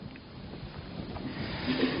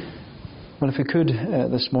Well, if we could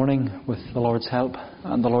this morning, with the Lord's help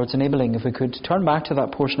and the Lord's enabling, if we could turn back to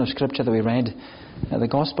that portion of Scripture that we read, the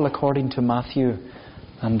Gospel according to Matthew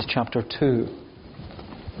and chapter 2.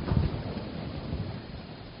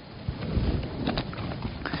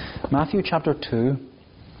 Matthew chapter 2,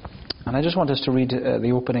 and I just want us to read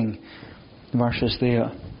the opening verses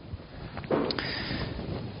there.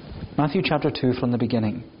 Matthew chapter 2 from the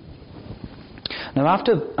beginning. Now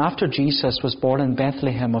after Jesus was born in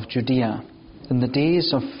Bethlehem of Judea, in the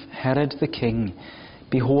days of Herod the king,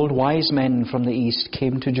 behold, wise men from the east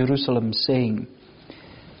came to Jerusalem, saying,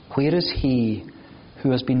 Where is he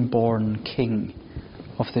who has been born King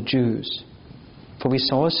of the Jews? For we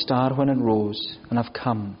saw a star when it rose, and have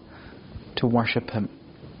come to worship him.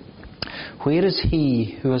 Where is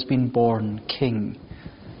he who has been born King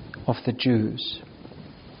of the Jews?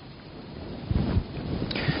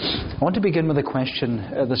 I want to begin with a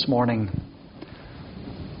question this morning.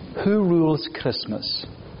 Who rules Christmas?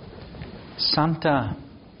 Santa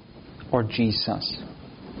or Jesus?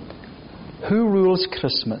 Who rules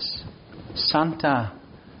Christmas? Santa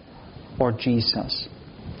or Jesus?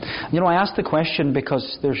 I ask the question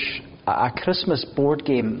because there's a Christmas board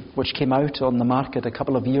game which came out on the market a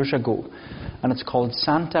couple of years ago, and it's called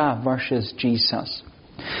Santa versus Jesus.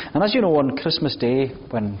 And as you know, on Christmas Day,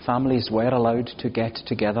 when families were allowed to get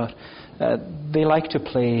together, they like to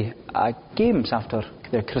play games after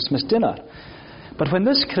their Christmas dinner. But when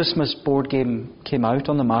this Christmas board game came out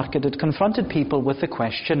on the market, it confronted people with the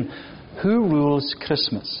question, who rules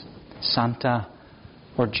Christmas, Santa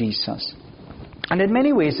or Jesus? And in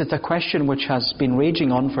many ways, it's a question which has been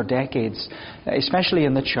raging on for decades, especially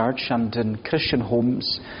in the church and in Christian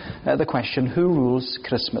homes. The question, who rules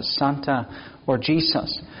Christmas, Santa or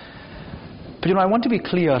Jesus? But I want to be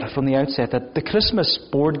clear from the outset that the Christmas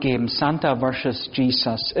board game, Santa versus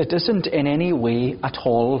Jesus, it isn't in any way at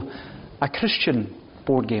all a Christian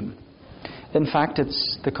board game. In fact,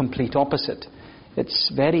 it's the complete opposite.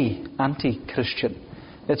 It's very anti-Christian.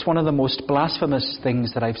 It's one of the most blasphemous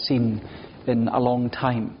things that I've seen in a long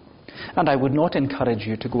time. And I would not encourage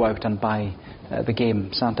you to go out and buy the game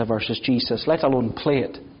Santa versus Jesus, let alone play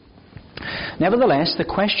it. Nevertheless, the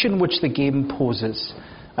question which the game poses,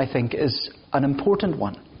 I think, is an important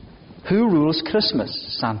one. Who rules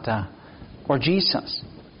Christmas, Santa or Jesus?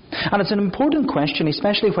 And it's an important question,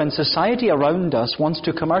 especially when society around us wants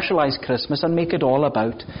to commercialize Christmas and make it all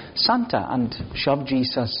about Santa and shove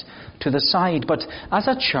Jesus to the side. But as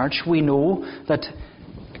a church, we know that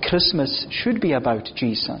Christmas should be about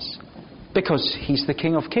Jesus, because he's the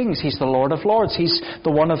King of Kings, he's the Lord of Lords, he's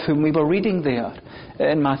the one of whom we were reading there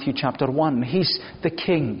in Matthew chapter 1. He's the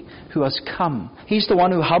King who has come. He's the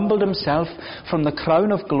one who humbled himself from the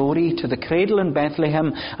crown of glory to the cradle in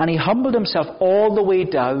Bethlehem, and he humbled himself all the way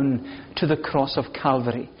down to the cross of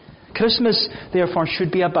Calvary. Christmas, therefore,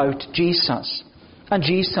 should be about Jesus, and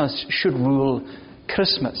Jesus should rule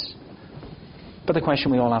Christmas. But the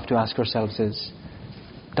question we all have to ask ourselves is,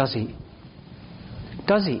 does he?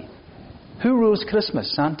 Does he? Who rules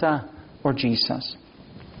Christmas, Santa or Jesus?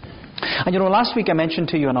 And last week I mentioned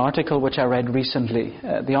to you an article which I read recently.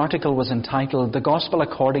 The article was entitled, The Gospel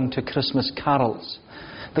According to Christmas Carols.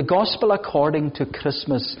 The Gospel According to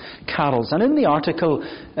Christmas Carols. And in the article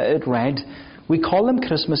it read, we call them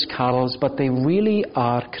Christmas carols, but they really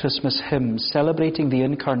are Christmas hymns celebrating the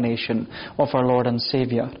incarnation of our Lord and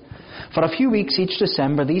Saviour. For a few weeks each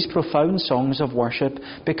December, these profound songs of worship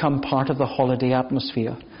become part of the holiday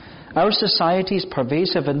atmosphere. Our society's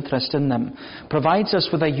pervasive interest in them provides us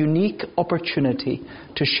with a unique opportunity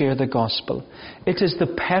to share the gospel. It is the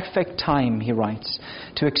perfect time, he writes,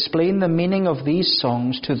 to explain the meaning of these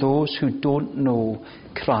songs to those who don't know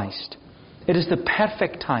Christ. It is the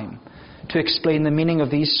perfect time to explain the meaning of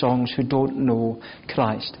these songs who don't know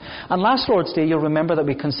Christ. And last Lord's Day, you'll remember that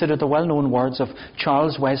we considered the well-known words of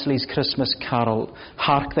Charles Wesley's Christmas carol,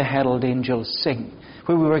 Hark the Herald Angels Sing,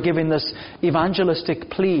 where we were given this evangelistic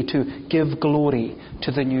plea to give glory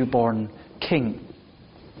to the newborn King.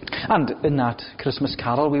 And in that Christmas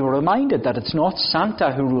carol, we were reminded that it's not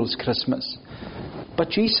Santa who rules Christmas, but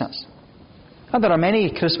Jesus. And there are many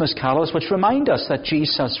Christmas carols which remind us that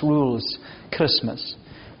Jesus rules Christmas.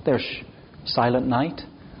 There's Silent Night,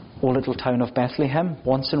 O Little Town of Bethlehem,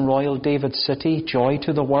 Once in Royal David's City, Joy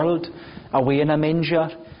to the World, Away in a Manger,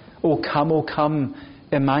 O Come,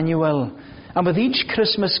 Emmanuel. And with each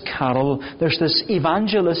Christmas carol, there's this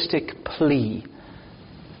evangelistic plea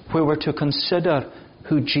where we're to consider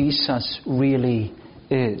who Jesus really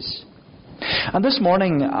is. And this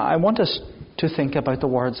morning, I want us to think about the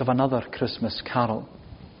words of another Christmas carol.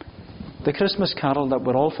 The Christmas carol that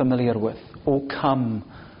we're all familiar with, O come,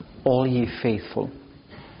 all ye faithful.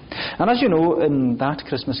 And as you know, in that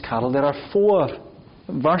Christmas carol, there are 4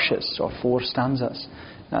 verses or 4 stanzas.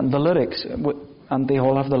 And the lyrics, and they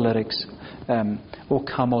all have the lyrics, O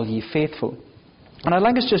come all ye faithful. And I'd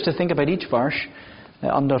like us just to think about each verse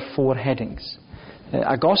under 4 headings.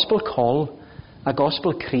 A gospel call, a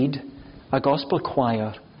gospel creed, a gospel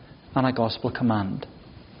choir, and a gospel command.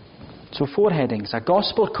 So 4 headings: a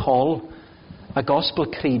gospel call, a gospel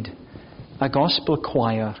creed, a gospel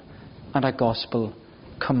choir, and a gospel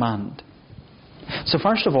command. So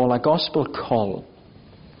first of all, a gospel call.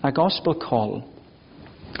 A gospel call.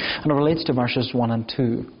 And it relates to verses 1 and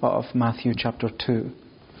 2 of Matthew chapter 2.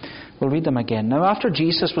 We'll read them again. Now after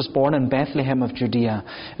Jesus was born in Bethlehem of Judea,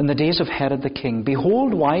 in the days of Herod the king,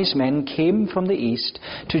 behold, wise men came from the east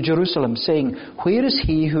to Jerusalem, saying, Where is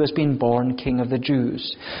he who has been born King of the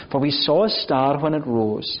Jews? For we saw a star when it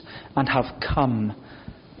rose, and have come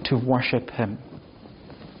to worship him.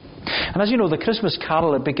 And as you know, the Christmas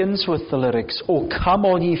carol, it begins with the lyrics, O come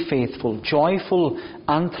all ye faithful, joyful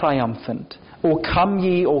and triumphant. O come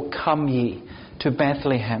ye to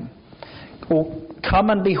Bethlehem. O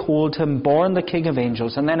come and behold him, born the King of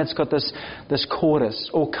angels. And then it's got this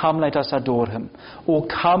chorus. O come, let us adore him. O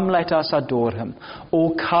come, let us adore him.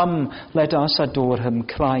 O come, let us adore him,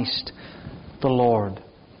 Christ the Lord.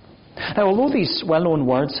 Now, although these well-known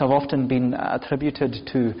words have often been attributed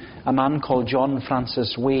to a man called John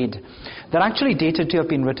Francis Wade, they're actually dated to have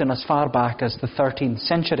been written as far back as the 13th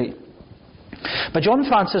century. But John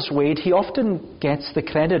Francis Wade, he often gets the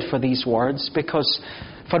credit for these words because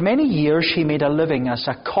for many years he made a living as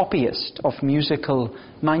a copyist of musical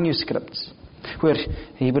manuscripts, where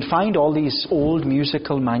he would find all these old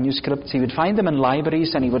musical manuscripts. He would find them in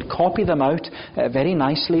libraries and he would copy them out very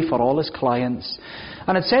nicely for all his clients.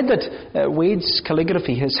 And it said that Wade's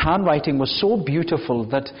calligraphy, his handwriting, was so beautiful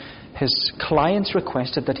that his clients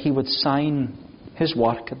requested that he would sign his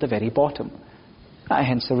work at the very bottom.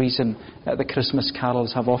 Hence the reason the Christmas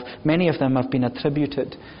carols many of them have been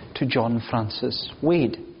attributed to John Francis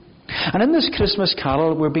Wade. And in this Christmas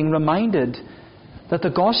carol, we're being reminded that the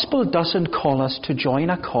gospel doesn't call us to join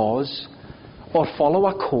a cause or follow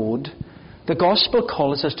a code. The gospel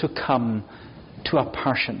calls us to come to a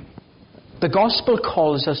person. The gospel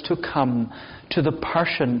calls us to come to the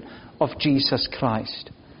person of Jesus Christ.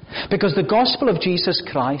 Because the gospel of Jesus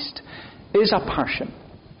Christ is a person.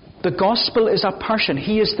 The gospel is a person.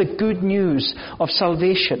 He is the good news of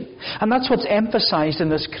salvation. And that's what's emphasized in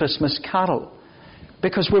this Christmas carol.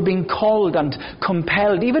 Because we're being called and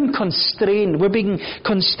compelled, even constrained. We're being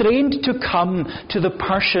constrained to come to the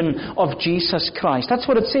person of Jesus Christ. That's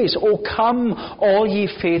what it says. O come, all ye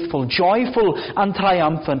faithful, joyful and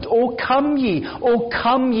triumphant. O come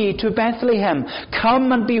ye to Bethlehem.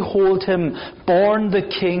 Come and behold him, born the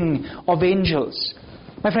King of angels.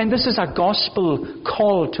 My friend, this is a gospel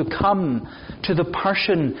call to come to the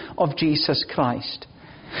person of Jesus Christ.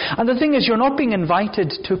 And the thing is, you're not being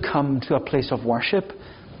invited to come to a place of worship,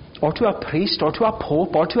 or to a priest, or to a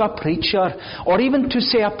pope, or to a preacher, or even to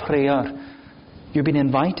say a prayer. You've been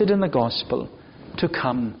invited in the gospel to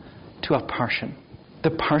come to a person,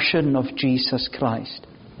 the person of Jesus Christ.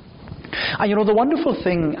 And you know, the wonderful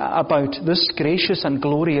thing about this gracious and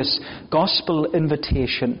glorious gospel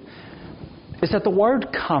invitation is that the word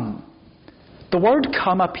come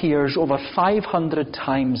appears over 500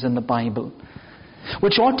 times in the Bible,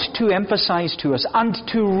 which ought to emphasize to us and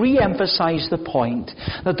to re-emphasize the point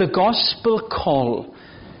that the gospel call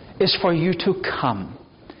is for you to come.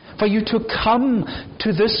 For you to come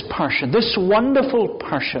to this person, this wonderful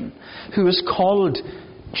person who is called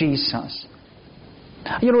Jesus.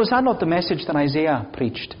 You know, is that not the message that Isaiah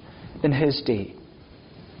preached in his day?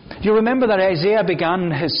 You remember that Isaiah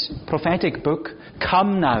began his prophetic book,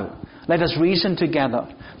 Come now, let us reason together.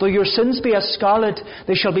 Though your sins be as scarlet,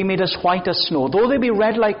 they shall be made as white as snow. Though they be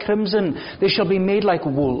red like crimson, they shall be made like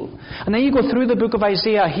wool. And then you go through the book of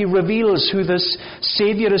Isaiah, he reveals who this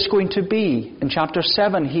Saviour is going to be. In chapter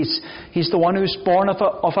 7, he's the one who's born of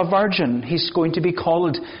a virgin. He's going to be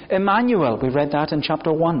called Emmanuel. We read that in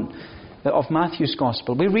chapter 1 of Matthew's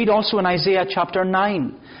Gospel. We read also in Isaiah chapter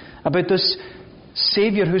 9 about this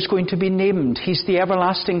Saviour who's going to be named. He's the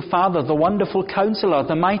everlasting Father, the wonderful Counselor,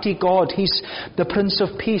 the mighty God. He's the Prince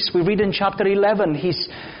of Peace. We read in chapter 11,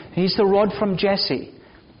 he's the rod from Jesse.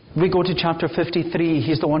 We go to chapter 53,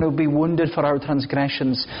 he's the one who will be wounded for our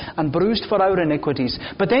transgressions and bruised for our iniquities.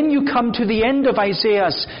 But then you come to the end of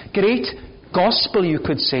Isaiah's great gospel, you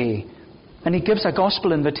could say, and he gives a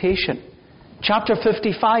gospel invitation. Chapter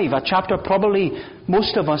 55, a chapter probably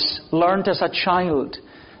most of us learned as a child.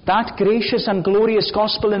 That gracious and glorious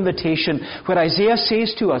gospel invitation where Isaiah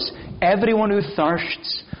says to us, everyone who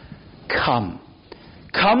thirsts, come.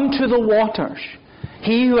 Come to the waters.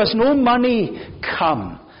 He who has no money,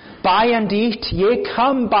 come. Buy and eat. Yea,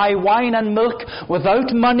 come, buy wine and milk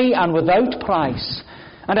without money and without price.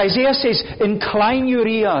 And Isaiah says, incline your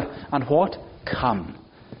ear and what? Come.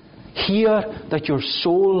 Hear that your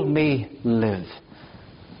soul may live.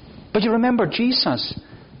 But you remember Jesus,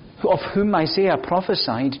 of whom Isaiah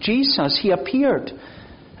prophesied, Jesus, he appeared.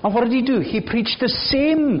 And what did he do? He preached the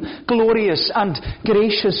same glorious and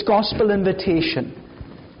gracious gospel invitation.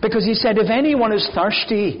 Because he said, if anyone is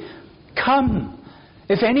thirsty, come.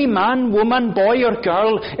 If any man, woman, boy or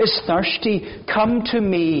girl is thirsty, come to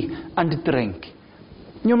me and drink.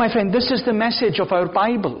 You know, my friend, this is the message of our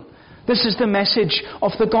Bible. This is the message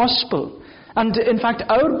of the gospel. And in fact,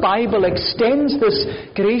 our Bible extends this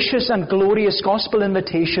gracious and glorious gospel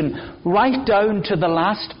invitation right down to the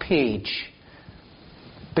last page.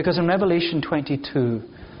 Because in Revelation 22,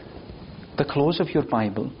 the close of your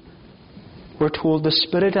Bible, we're told the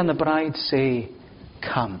Spirit and the bride say,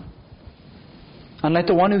 come. And let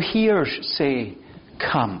the one who hears say,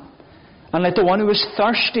 come. And let the one who is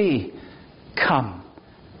thirsty come.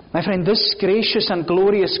 My friend, this gracious and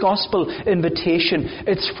glorious gospel invitation,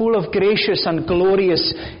 it's full of gracious and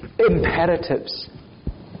glorious imperatives.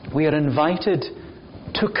 We are invited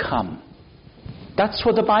to come. That's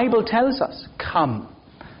what the Bible tells us. Come.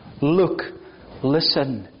 Look.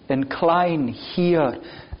 Listen. Incline. Hear.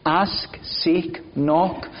 Ask. Seek.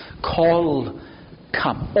 Knock. Call.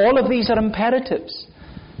 Come. All of these are imperatives.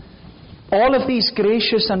 All of these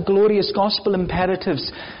gracious and glorious gospel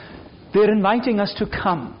imperatives, they're inviting us to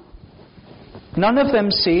come. None of them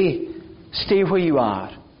say, stay where you are.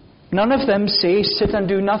 None of them say, sit and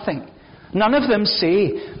do nothing. None of them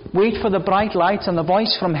say, wait for the bright lights and the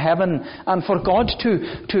voice from heaven and for God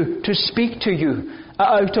to speak to you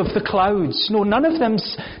out of the clouds. No, none of them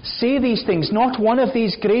say these things. Not one of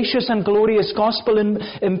these gracious and glorious gospel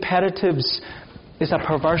imperatives is a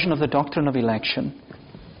perversion of the doctrine of election.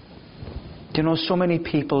 Do you know, so many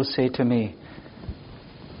people say to me,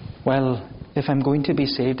 well, if I'm going to be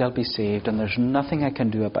saved, I'll be saved, and there's nothing I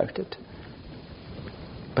can do about it.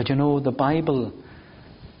 But you know, the Bible,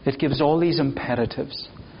 it gives all these imperatives,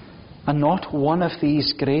 and not one of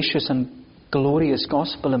these gracious and glorious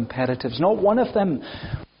gospel imperatives, not one of them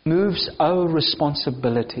moves our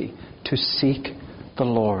responsibility to seek the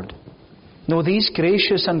Lord. No, these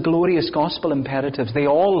gracious and glorious gospel imperatives, they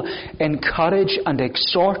all encourage and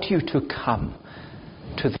exhort you to come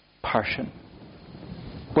to the person.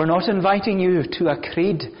 We're not inviting you to a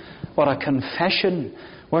creed or a confession.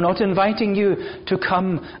 We're not inviting you to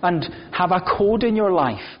come and have a code in your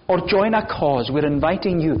life or join a cause. We're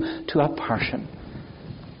inviting you to a person.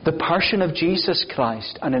 The person of Jesus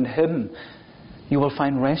Christ, and in Him you will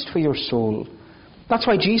find rest for your soul. That's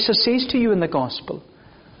why Jesus says to you in the gospel,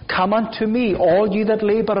 come unto me, all you that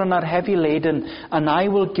labour and are heavy laden, and I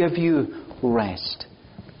will give you rest.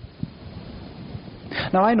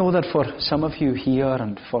 Now I know that for some of you here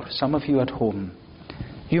and for some of you at home,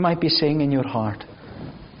 you might be saying in your heart,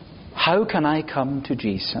 how can I come to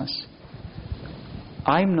Jesus?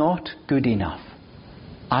 I'm not good enough.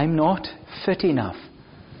 I'm not fit enough.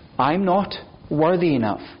 I'm not worthy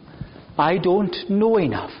enough. I don't know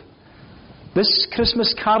enough. This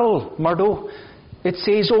Christmas carol, Murdo, it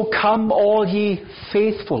says, oh come all ye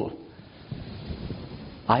faithful.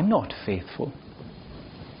 I'm not faithful.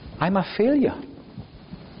 I'm a failure.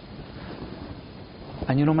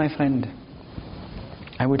 And you know, my friend,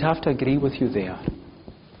 I would have to agree with you there.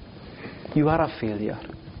 You are a failure.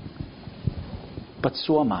 But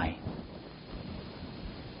so am I.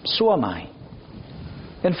 So am I.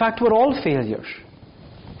 In fact, we're all failures.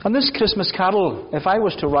 And this Christmas carol, if I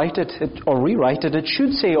was to write it or rewrite it, it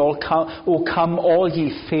should say, oh come all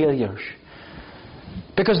ye failures.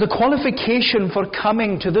 Because the qualification for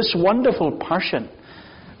coming to this wonderful person,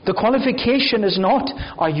 the qualification is not,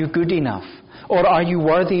 are you good enough? Or are you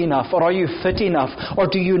worthy enough? Or are you fit enough? Or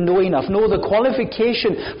do you know enough? No, the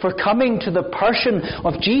qualification for coming to the person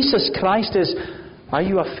of Jesus Christ is, are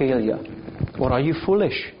you a failure? Or are you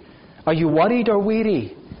foolish? Are you worried or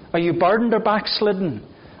weary? Are you burdened or backslidden?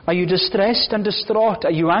 Are you distressed and distraught?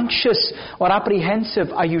 Are you anxious or apprehensive?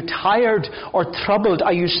 Are you tired or troubled?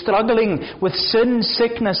 Are you struggling with sin,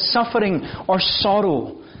 sickness, suffering or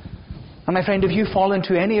sorrow? And my friend, if you fall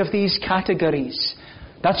into any of these categories,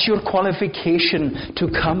 that's your qualification to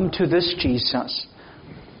come to this Jesus.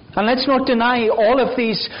 And let's not deny all of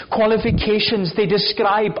these qualifications, they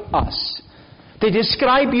describe us. They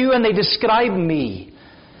describe you and they describe me.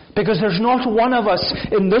 Because there's not one of us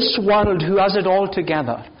in this world who has it all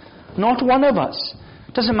together. Not one of us.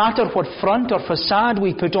 It doesn't matter what front or facade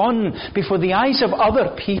we put on before the eyes of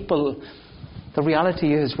other people. The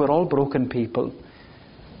reality is we're all broken people,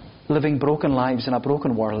 living broken lives in a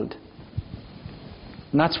broken world.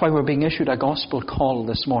 And that's why we're being issued a gospel call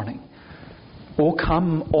this morning. O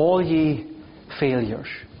come, all ye failures,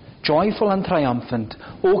 joyful and triumphant.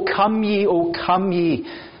 O come ye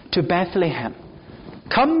to Bethlehem.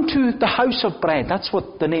 Come to the house of bread. That's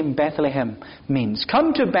what the name Bethlehem means.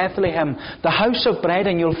 Come to Bethlehem, the house of bread,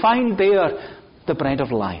 and you'll find there the bread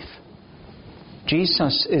of life.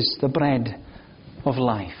 Jesus is the bread of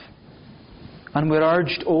life. And we're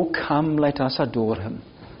urged, oh come, let us adore him.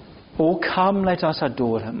 Oh come, let us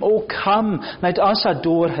adore him. Oh come, let us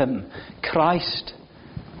adore him, Christ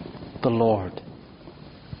the Lord.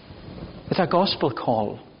 It's a gospel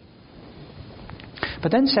call.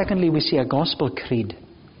 But then secondly, we see a gospel creed.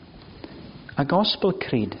 A gospel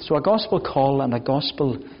creed. So a gospel call and a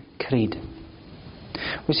gospel creed.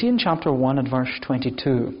 We see in chapter 1 and verse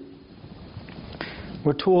 22,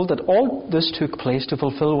 we're told that all this took place to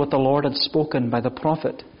fulfill what the Lord had spoken by the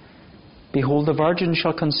prophet. Behold, the virgin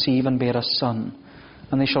shall conceive and bear a son,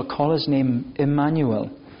 and they shall call his name Emmanuel,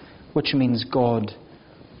 which means God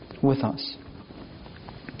with us.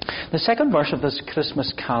 The second verse of this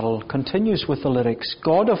Christmas carol continues with the lyrics,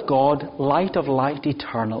 God of God, light of light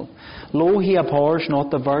eternal, lo, he abhors not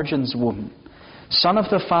the virgin's womb. Son of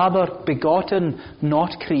the Father, begotten,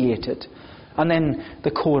 not created. And then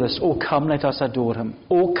the chorus, O come, let us adore him.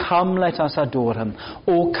 O come, let us adore him.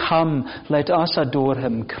 O come, let us adore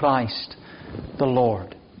him, Christ the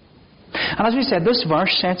Lord. And as we said, this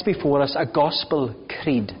verse sets before us a gospel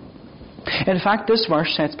creed. In fact, this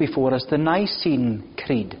verse sets before us the Nicene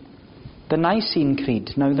Creed. The Nicene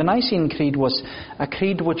Creed. Now, the Nicene Creed was a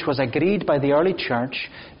creed which was agreed by the early church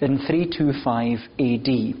in 325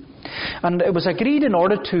 AD. And it was agreed in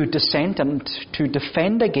order to dissent and to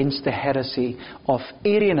defend against the heresy of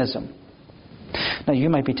Arianism. Now, you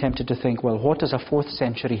might be tempted to think, well, what does a 4th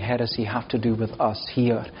century heresy have to do with us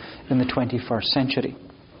here in the 21st century?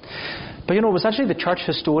 But it was actually the church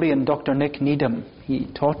historian, Dr. Nick Needham. He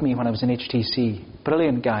taught me when I was in HTC.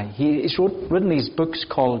 Brilliant guy. He's written these books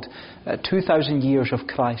called 2,000 Years of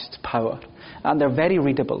Christ's Power. And they're very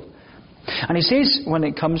readable. And he says, when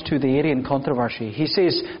it comes to the Arian controversy, he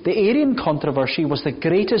says, the Arian controversy was the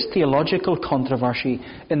greatest theological controversy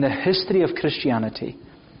in the history of Christianity.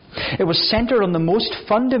 It was centered on the most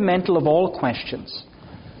fundamental of all questions.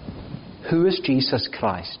 Who is Jesus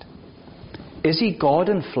Christ? Is he God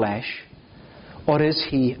in flesh, or is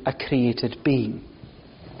he a created being?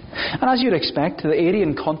 And as you'd expect, the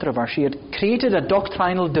Arian controversy had created a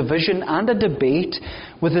doctrinal division and a debate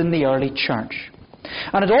within the early church.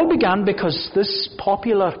 And it all began because this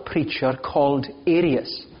popular preacher called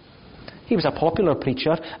Arius, he was a popular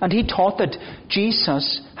preacher, and he taught that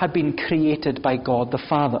Jesus had been created by God the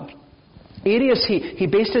Father. Arius, he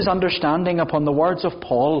based his understanding upon the words of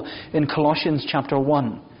Paul in Colossians chapter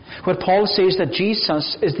 1, where Paul says that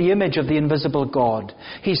Jesus is the image of the invisible God.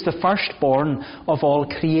 He's the firstborn of all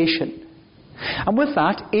creation. And with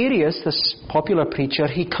that, Arius, this popular preacher,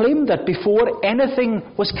 he claimed that before anything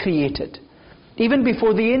was created, even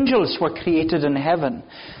before the angels were created in heaven,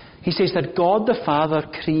 he says that God the Father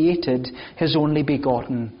created his only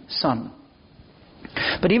begotten Son.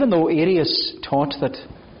 But even though Arius taught that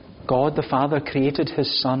God the Father created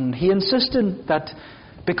his Son, he insisted that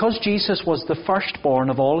because Jesus was the firstborn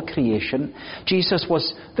of all creation, Jesus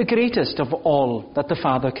was the greatest of all that the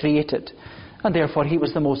Father created, and therefore he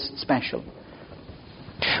was the most special.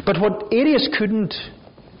 But what Arius couldn't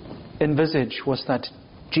envisage was that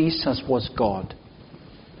Jesus was God.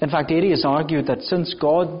 In fact, Arius argued that since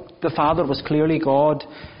God the Father was clearly God,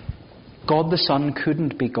 God the Son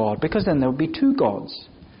couldn't be God, because then there would be two gods.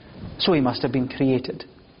 So he must have been created.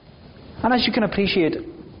 And as you can appreciate,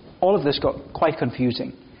 all of this got quite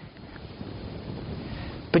confusing.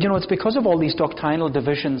 But it's because of all these doctrinal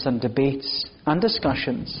divisions and debates and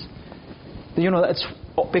discussions, it's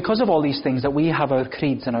because of all these things that we have our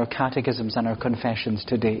creeds and our catechisms and our confessions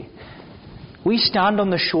today. We stand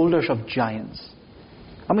on the shoulders of giants.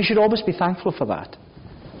 And we should always be thankful for that.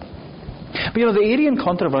 But the Arian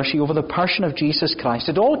controversy over the person of Jesus Christ,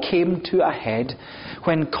 it all came to a head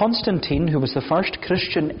when Constantine, who was the first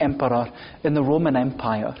Christian emperor in the Roman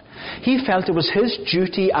Empire, he felt it was his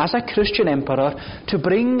duty as a Christian emperor to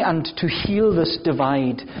bring and to heal this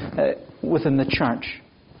divide within the church.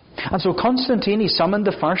 And so Constantine, he summoned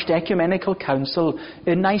the first ecumenical council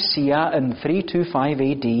in Nicaea in 325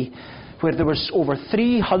 AD, where there was over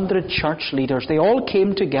 300 church leaders. They all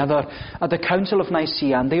came together at the Council of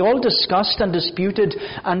Nicaea, and they all discussed and disputed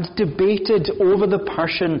and debated over the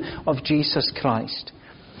person of Jesus Christ.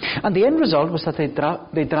 And the end result was that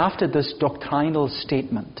they drafted this doctrinal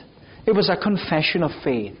statement. It was a confession of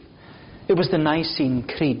faith. It was the Nicene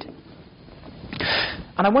Creed.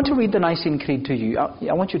 And I want to read the Nicene Creed to you.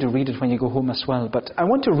 I want you to read it when you go home as well. But I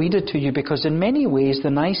want to read it to you because in many ways the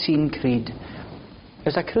Nicene Creed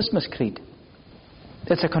is a Christmas creed.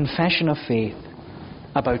 It's a confession of faith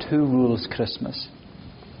about who rules Christmas.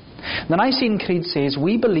 The Nicene Creed says,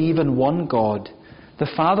 "We believe in one God, the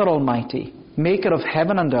Father Almighty, maker of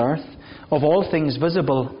heaven and earth, of all things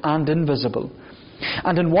visible and invisible,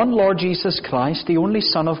 and in one Lord Jesus Christ, the only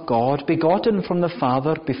Son of God, begotten from the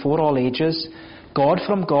Father before all ages, God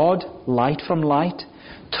from God, light from light,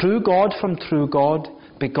 true God from true God,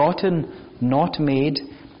 begotten, not made,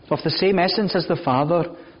 of the same essence as the Father.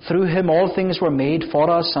 Through him all things were made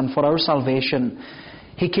for us and for our salvation.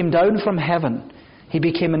 He came down from heaven. He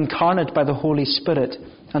became incarnate by the Holy Spirit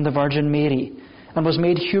and the Virgin Mary, and was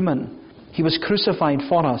made human. He was crucified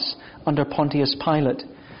for us under Pontius Pilate.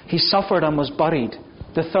 He suffered and was buried.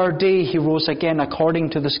 The third day he rose again according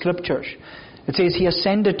to the Scriptures. It says he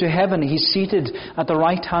ascended to heaven. He's seated at the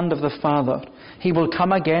right hand of the Father. He will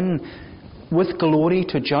come again with glory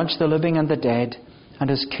to judge the living and the dead, and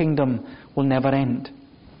his kingdom will never end."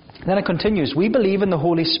 Then it continues, "We believe in the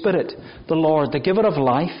Holy Spirit, the Lord, the giver of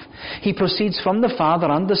life. He proceeds from the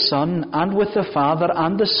Father and the Son, and with the Father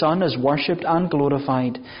and the Son is worshipped and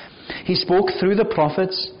glorified. He spoke through the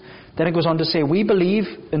prophets." Then it goes on to say, "We believe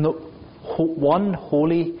in the one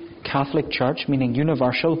holy Catholic Church," meaning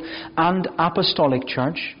universal, "and apostolic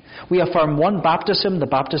church. We affirm one baptism, the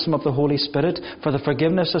baptism of the Holy Spirit, for the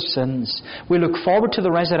forgiveness of sins. We look forward to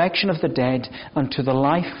the resurrection of the dead and to the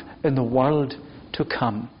life in the world to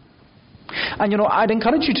come." And I'd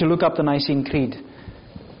encourage you to look up the Nicene Creed,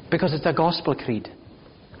 because it's a gospel creed.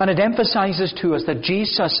 And it emphasizes to us that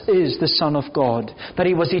Jesus is the Son of God, that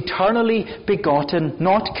he was eternally begotten,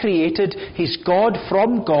 not created. He's God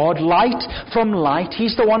from God, light from light.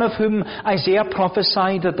 He's the one of whom Isaiah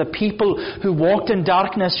prophesied that the people who walked in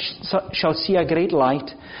darkness shall see a great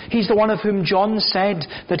light. He's the one of whom John said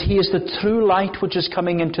that he is the true light which is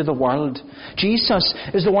coming into the world. Jesus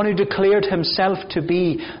is the one who declared himself to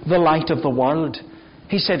be the light of the world.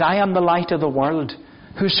 He said, "I am the light of the world.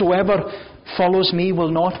 Whosoever follows me will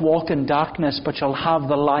not walk in darkness, but shall have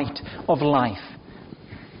the light of life."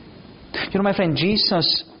 My friend,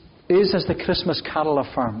 Jesus is, as the Christmas carol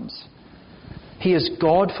affirms, he is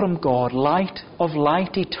God from God, light of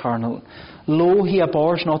light eternal. Lo, he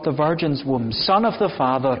abhors not the virgin's womb, Son of the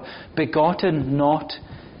Father, begotten, not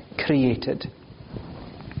created.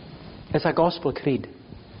 It's a gospel creed.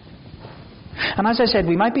 And as I said,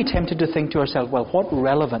 we might be tempted to think to ourselves, well, what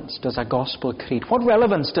relevance does a gospel creed, what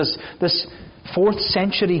relevance does this 4th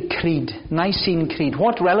century creed, Nicene Creed,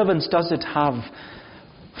 what relevance does it have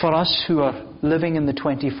for us who are living in the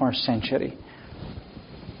 21st century?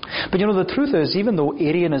 But the truth is, even though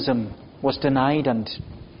Arianism was denied and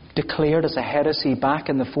declared as a heresy back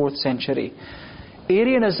in the 4th century,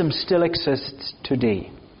 Arianism still exists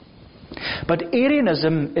today. But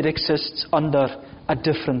Arianism, it exists under a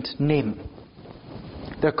different name.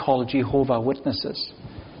 They're called Jehovah's Witnesses,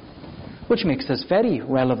 which makes this very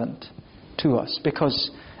relevant to us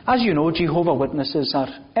because, as you know, Jehovah's Witnesses are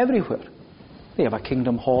everywhere. They have a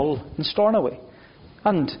Kingdom Hall in Stornoway.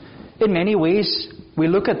 And in many ways, we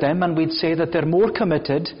look at them and we'd say that they're more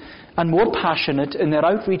committed and more passionate in their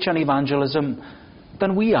outreach and evangelism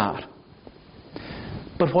than we are.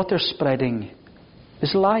 But what they're spreading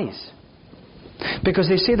is lies. Because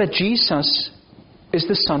they say that Jesus is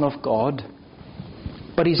the Son of God,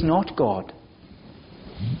 but he's not God.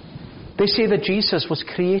 They say that Jesus was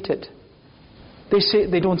created. They say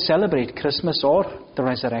they don't celebrate Christmas or the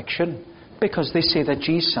resurrection because they say that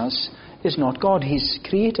Jesus is not God. He's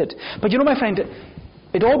created. But my friend,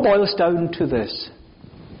 it all boils down to this.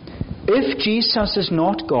 If Jesus is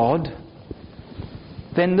not God,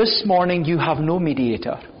 then this morning you have no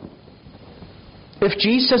mediator. If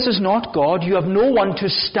Jesus is not God, you have no one to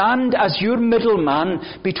stand as your middleman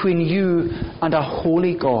between you and a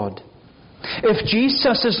holy God. If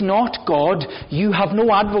Jesus is not God, you have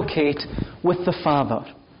no advocate with the Father.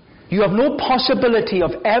 You have no possibility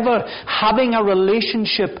of ever having a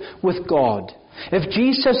relationship with God. If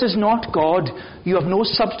Jesus is not God, you have no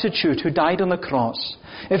substitute who died on the cross.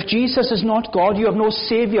 If Jesus is not God, you have no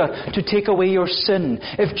Saviour to take away your sin.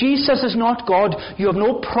 If Jesus is not God, you have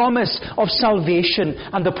no promise of salvation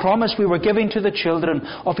and the promise we were giving to the children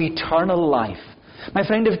of eternal life. My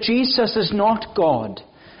friend, if Jesus is not God,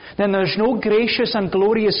 then there's no gracious and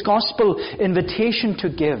glorious gospel invitation to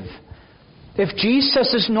give. If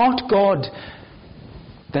Jesus is not God,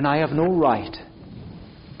 then I have no right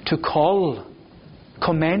to call,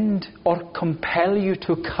 commend, or compel you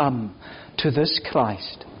to come to this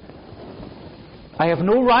Christ I have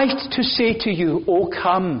no right to say to you, "Oh,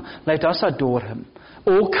 come, let us adore him.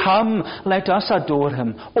 Oh, come, let us adore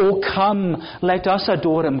him. Oh, come, let us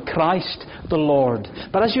adore him, Christ the Lord."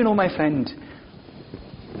 But as you know, my friend,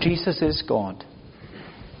 Jesus is God.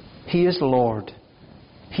 He is Lord.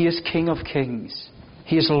 He is King of kings.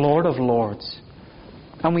 He is Lord of lords.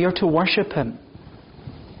 And we are to worship him.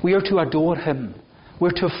 We are to adore him.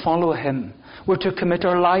 We're to follow him. We're to commit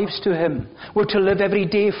our lives to him. We're to live every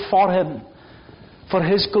day for him, for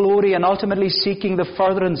his glory, and ultimately seeking the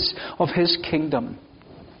furtherance of his kingdom.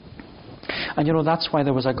 And you know, that's why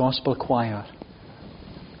there was a gospel choir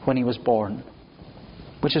when he was born,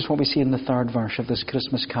 which is what we see in the 3rd verse of this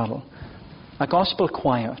Christmas carol. A gospel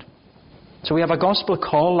choir. So we have a gospel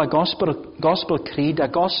call, a gospel creed,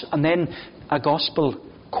 and then a gospel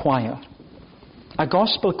choir. A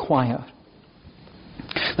gospel choir.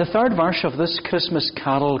 The 3rd verse of this Christmas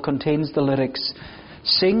carol contains the lyrics,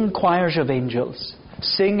 "Sing, choirs of angels,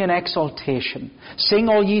 sing in exaltation. Sing,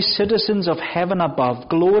 all ye citizens of heaven above.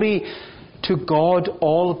 Glory to God,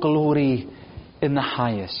 all glory in the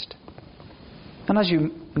highest." And as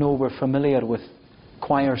you know, we're familiar with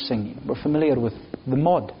choir singing. We're familiar with the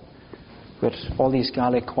Mud, where all these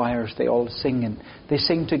Gaelic choirs, they all sing, and they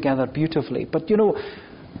sing together beautifully. But you know,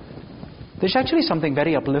 there's actually something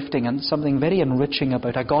very uplifting and something very enriching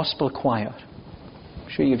about a gospel choir. I'm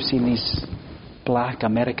sure you've seen these black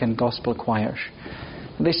American gospel choirs.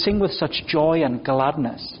 And they sing with such joy and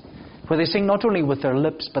gladness, where they sing not only with their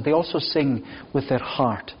lips, but they also sing with their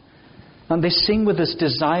heart. And they sing with this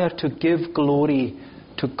desire to give glory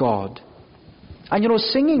to God. And you know,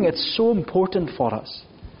 singing, it's so important for us,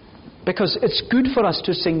 because it's good for us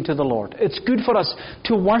to sing to the Lord. It's good for us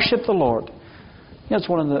to worship the Lord. You know, it's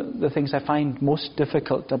one of the things I find most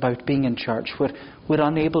difficult about being in church, where we're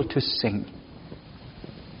unable to sing.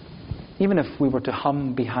 Even if we were to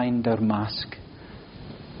hum behind our mask,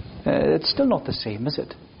 it's still not the same, is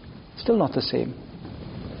it? Still not the same.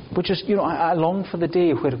 Which is, you know, I long for the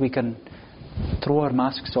day where we can throw our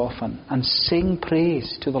masks off and sing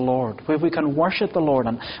praise to the Lord, where we can worship the Lord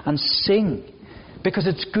and sing, because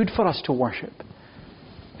it's good for us to worship.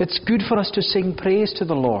 It's good for us to sing praise to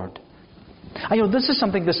the Lord. And you know, this is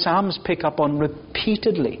something the Psalms pick up on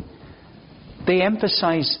repeatedly. They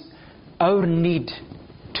emphasize our need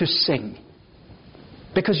to sing.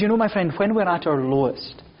 Because you know, my friend, when we're at our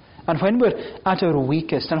lowest, and when we're at our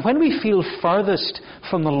weakest, and when we feel furthest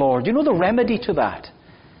from the Lord, you know, the remedy to that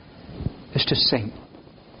is to sing.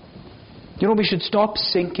 You know, we should stop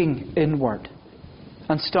sinking inward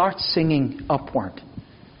and start singing upward.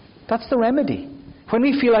 That's the remedy. When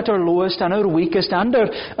we feel at our lowest and our weakest, and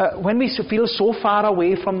when we feel so far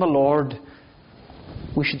away from the Lord,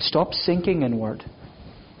 we should stop sinking inward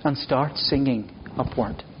and start singing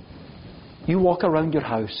upward. You walk around your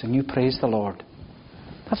house and you praise the Lord.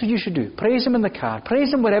 That's what you should do. Praise him in the car.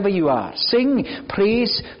 Praise him wherever you are. Sing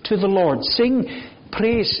praise to the Lord. Sing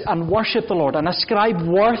praise and worship the Lord and ascribe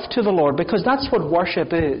worth to the Lord, because that's what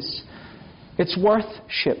worship is. It's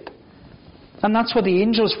worship. And that's what the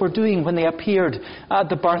angels were doing when they appeared at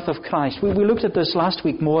the birth of Christ. We looked at this last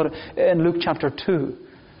week more in Luke chapter 2.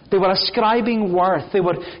 They were ascribing worth. They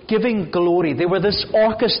were giving glory. They were this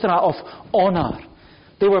orchestra of honour.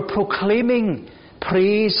 They were proclaiming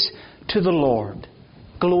praise to the Lord.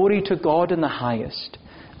 Glory to God in the highest,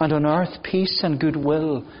 and on earth peace and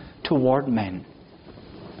goodwill toward men.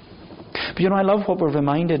 But you know, I love what we're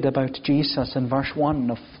reminded about Jesus in verse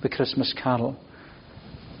 1 of the Christmas carol.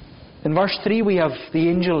 In verse 3 we have the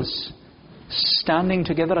angels standing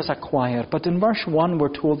together as a choir. But in verse 1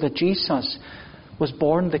 we're told that Jesus was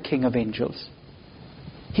born the King of angels.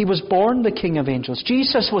 He was born the King of angels.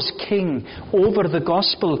 Jesus was king over the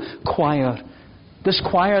gospel choir. This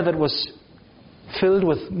choir that was filled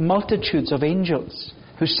with multitudes of angels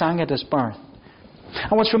who sang at his birth.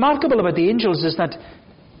 And what's remarkable about the angels is that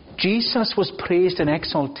Jesus was praised in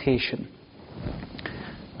exaltation,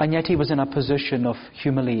 and yet he was in a position of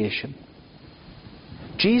humiliation.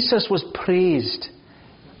 Jesus was praised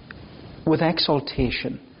with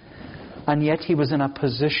exaltation, and yet he was in a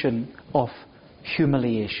position of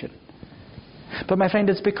humiliation. But my friend,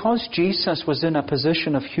 it's because Jesus was in a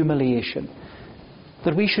position of humiliation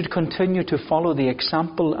that we should continue to follow the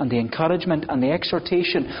example and the encouragement and the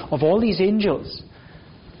exhortation of all these angels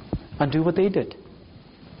and do what they did.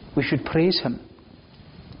 We should praise him.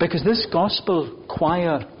 Because this gospel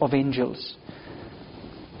choir of angels,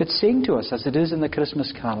 it's saying to us, as it is in the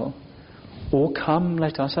Christmas carol, "O come,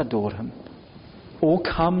 let us adore him. O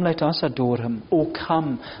come, let us adore him. O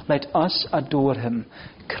come, let us adore him,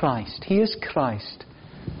 Christ." He is Christ,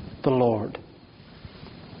 the Lord.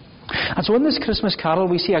 And so in this Christmas carol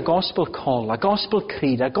we see a gospel call, a gospel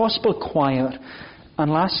creed, a gospel choir,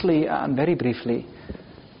 and lastly, and very briefly,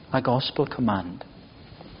 a gospel command.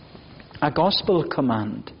 A gospel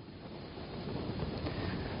command.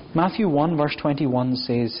 Matthew 1 verse 21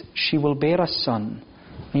 says, "She will bear a son,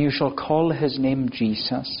 and you shall call his name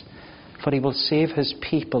Jesus, for he will save his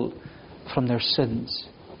people from their sins."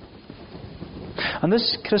 And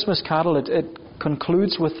this Christmas carol, it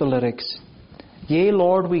concludes with the lyrics, "Yea,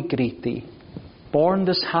 Lord, we greet thee, born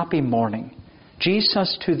this happy morning.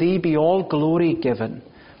 Jesus, to thee be all glory given.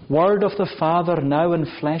 Word of the Father now in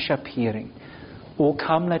flesh appearing. O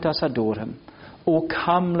come, let us adore him. O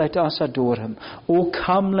come, let us adore him. O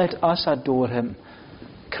come, let us adore him.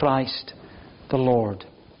 Christ the Lord."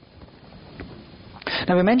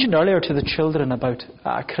 Now we mentioned earlier to the children about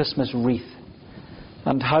a Christmas wreath,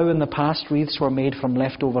 and how in the past wreaths were made from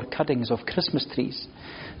leftover cuttings of Christmas trees,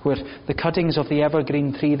 where the cuttings of the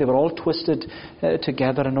evergreen tree, they were all twisted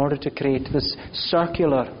together in order to create this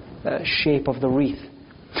circular shape of the wreath.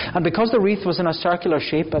 And because the wreath was in a circular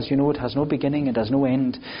shape, as you know, it has no beginning, it has no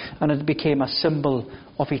end, and it became a symbol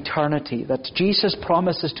of eternity, that Jesus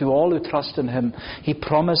promises to all who trust in him. He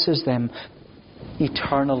promises them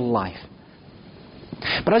eternal life.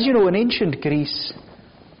 But as you know, in ancient Greece,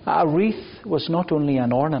 a wreath was not only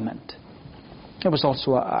an ornament, it was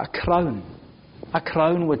also a crown. A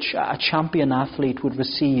crown which a champion athlete would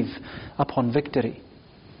receive upon victory.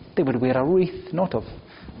 They would wear a wreath, not of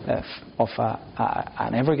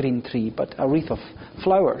an evergreen tree, but a wreath of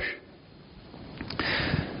flowers.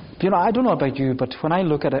 You know, I don't know about you, but when I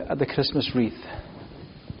look at the Christmas wreath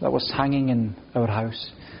that was hanging in our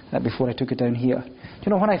house before I took it down here, you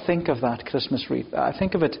know, when I think of that Christmas wreath, I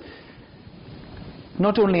think of it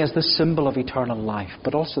not only as the symbol of eternal life,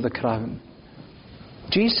 but also the crown.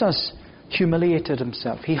 Jesus humiliated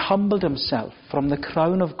himself. He humbled himself from the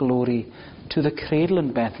crown of glory to the cradle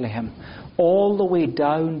in Bethlehem, all the way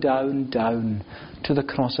down, down, down to the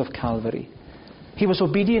cross of Calvary. He was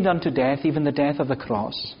obedient unto death, even the death of the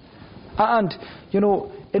cross. And, you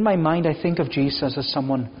know, in my mind I think of Jesus as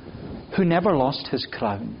someone who never lost his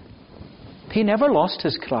crown. He never lost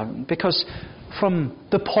his crown, because from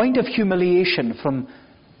the point of humiliation, from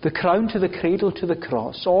the crown to the cradle to the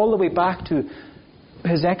cross, all the way back to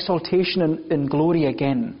his exaltation in glory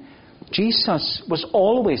again, Jesus was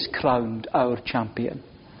always crowned our champion.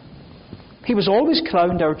 He was always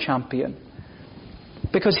crowned our champion,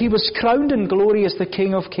 because he was crowned in glory as the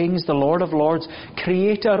King of Kings, the Lord of Lords,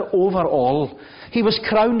 Creator over all. He was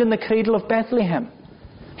crowned in the cradle of Bethlehem.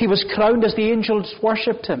 He was crowned as the angels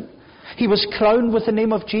worshipped him. He was crowned with the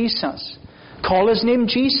name of Jesus. Call his name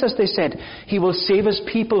Jesus, they said. He will save his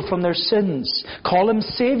people from their sins. Call him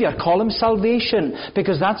Saviour. Call him salvation,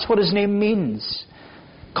 because that's what his name means.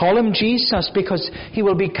 Call him Jesus, because he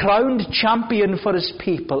will be crowned champion for his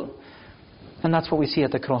people. And that's what we see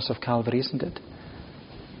at the cross of Calvary, isn't it?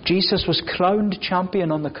 Jesus was crowned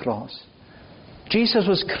champion on the cross. Jesus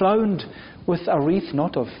was crowned with a wreath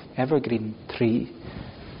not of evergreen tree,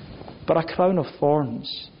 but a crown of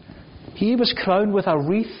thorns. He was crowned with a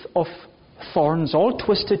wreath of thorns, all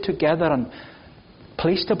twisted together and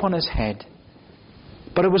placed upon his head.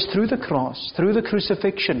 But it was through the cross, through the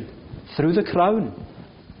crucifixion, through the crown,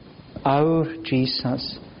 our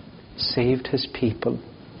Jesus saved his people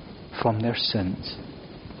from their sins.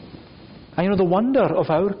 And you know, the wonder of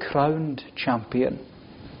our crowned champion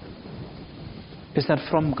is that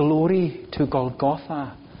from glory to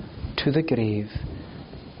Golgotha to the grave,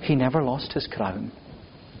 he never lost his crown.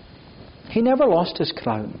 He never lost his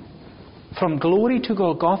crown. From glory to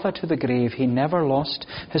Golgotha to the grave, he never lost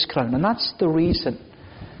his crown. And that's the reason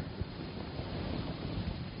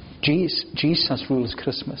Jesus rules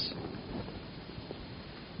Christmas.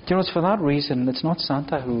 Do you know, it's for that reason it's not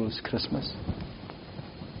Santa who rules Christmas.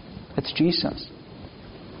 It's Jesus.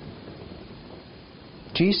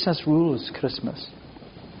 Jesus rules Christmas.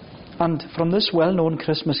 And from this well-known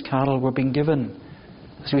Christmas carol, we're being given,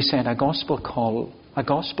 as we said, a gospel call, a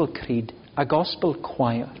gospel creed, a gospel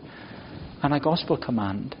choir, and a gospel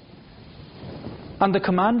command. And the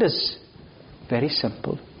command is very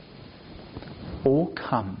simple. Oh,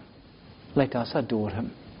 come, let us adore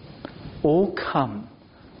him. Oh, come,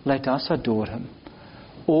 let us adore him.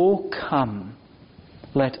 Oh, come,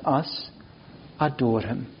 let us adore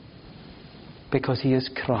him. Because he is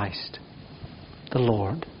Christ, the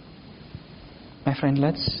Lord. My friend,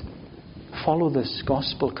 let's follow this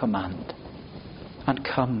gospel command and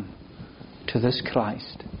come to this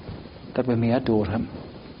Christ, that we may adore him.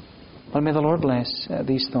 Well, may the Lord bless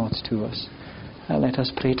these thoughts to us. Let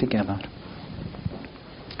us pray together.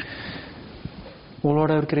 O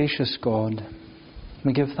Lord, our gracious God,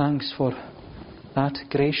 We give thanks for that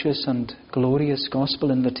gracious and glorious gospel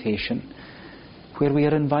invitation where we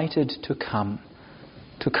are invited to come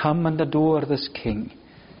and adore this King,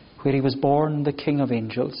 where he was born the King of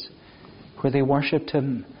angels, where they worshipped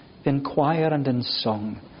him in choir and in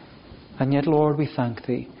song. And yet, Lord, we thank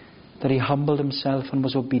thee that he humbled himself and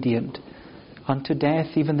was obedient unto death,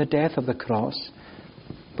 even the death of the cross.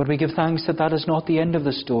 But we give thanks that that is not the end of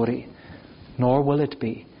the story, nor will it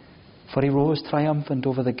be, for he rose triumphant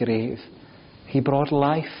over the grave. He brought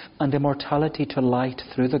life and immortality to light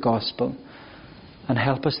through the gospel. And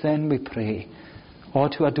help us then, we pray,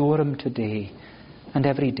 to adore him today and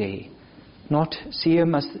every day. Not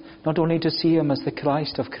only to see him as the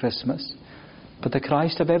Christ of Christmas, but the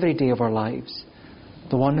Christ of every day of our lives,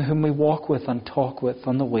 the one whom we walk with and talk with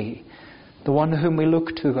on the way, the one whom we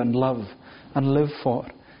look to and love and live for.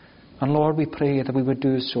 And Lord, we pray that we would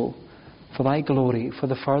do so for thy glory, for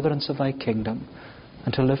the furtherance of thy kingdom,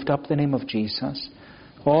 and to lift up the name of Jesus.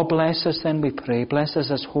 Oh, bless us then, we pray. Bless us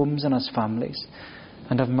as homes and as families,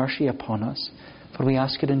 and have mercy upon us. For we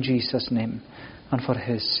ask it in Jesus' name and for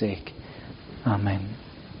his sake. Amen.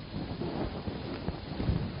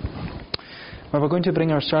 Well, we're going to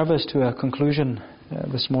bring our service to a conclusion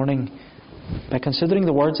this morning by considering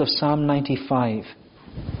the words of Psalm 95.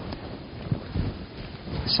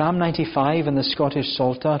 Psalm 95 in the Scottish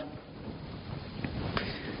Psalter.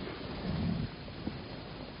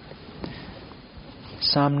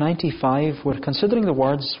 Psalm 95, we're considering the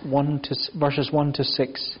words verses 1 to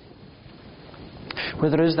 6,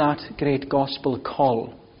 where there is that great gospel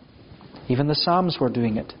call. Even the Psalms were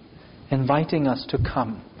doing it, inviting us to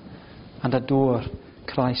come and adore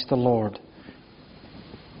Christ the Lord.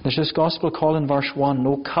 There's this gospel call in verse 1.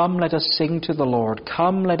 "O come, let us sing to the Lord.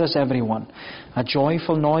 Come, let us everyone a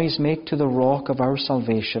joyful noise make to the rock of our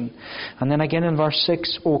salvation." And then again in verse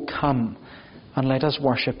 6, "O come, and let us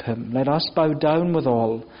worship him. Let us bow down with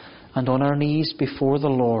all, and on our knees before the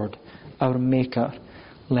Lord, our Maker,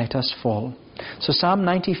 let us fall." So Psalm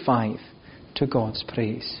 95, to God's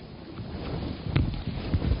praise.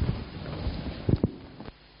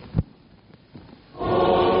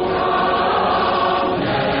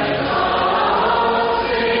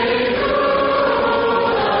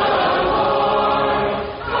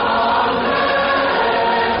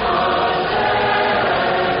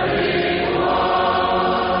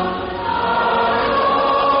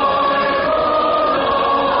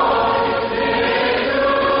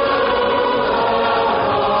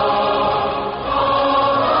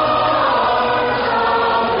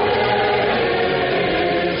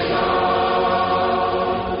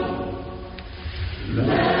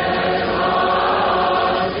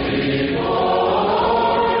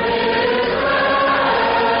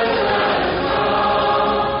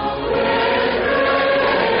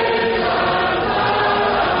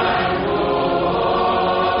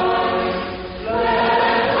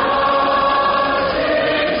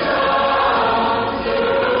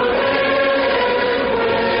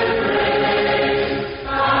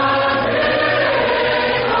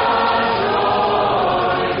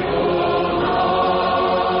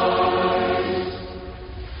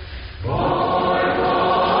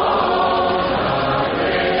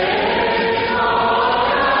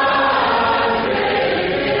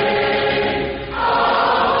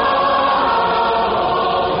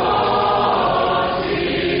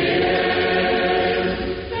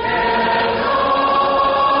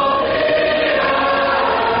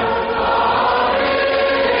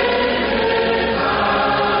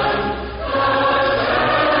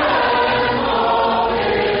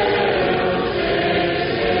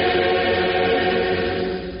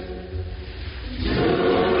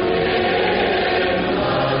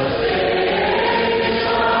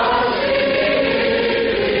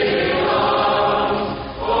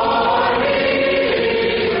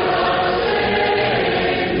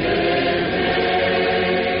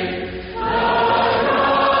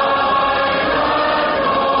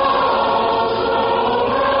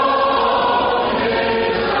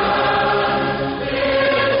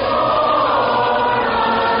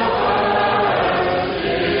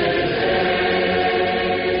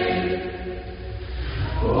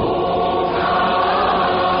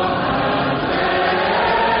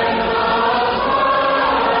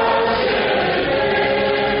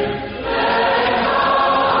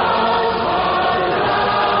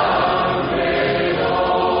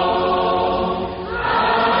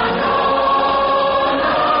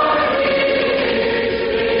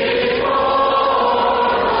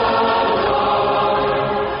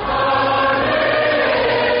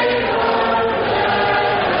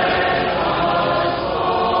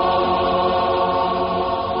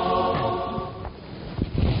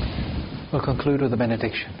 conclude with a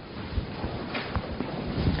benediction.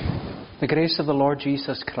 The grace of the Lord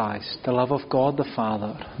Jesus Christ, the love of God the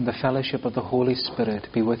Father, and the fellowship of the Holy Spirit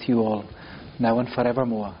be with you all, now and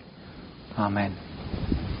forevermore. Amen.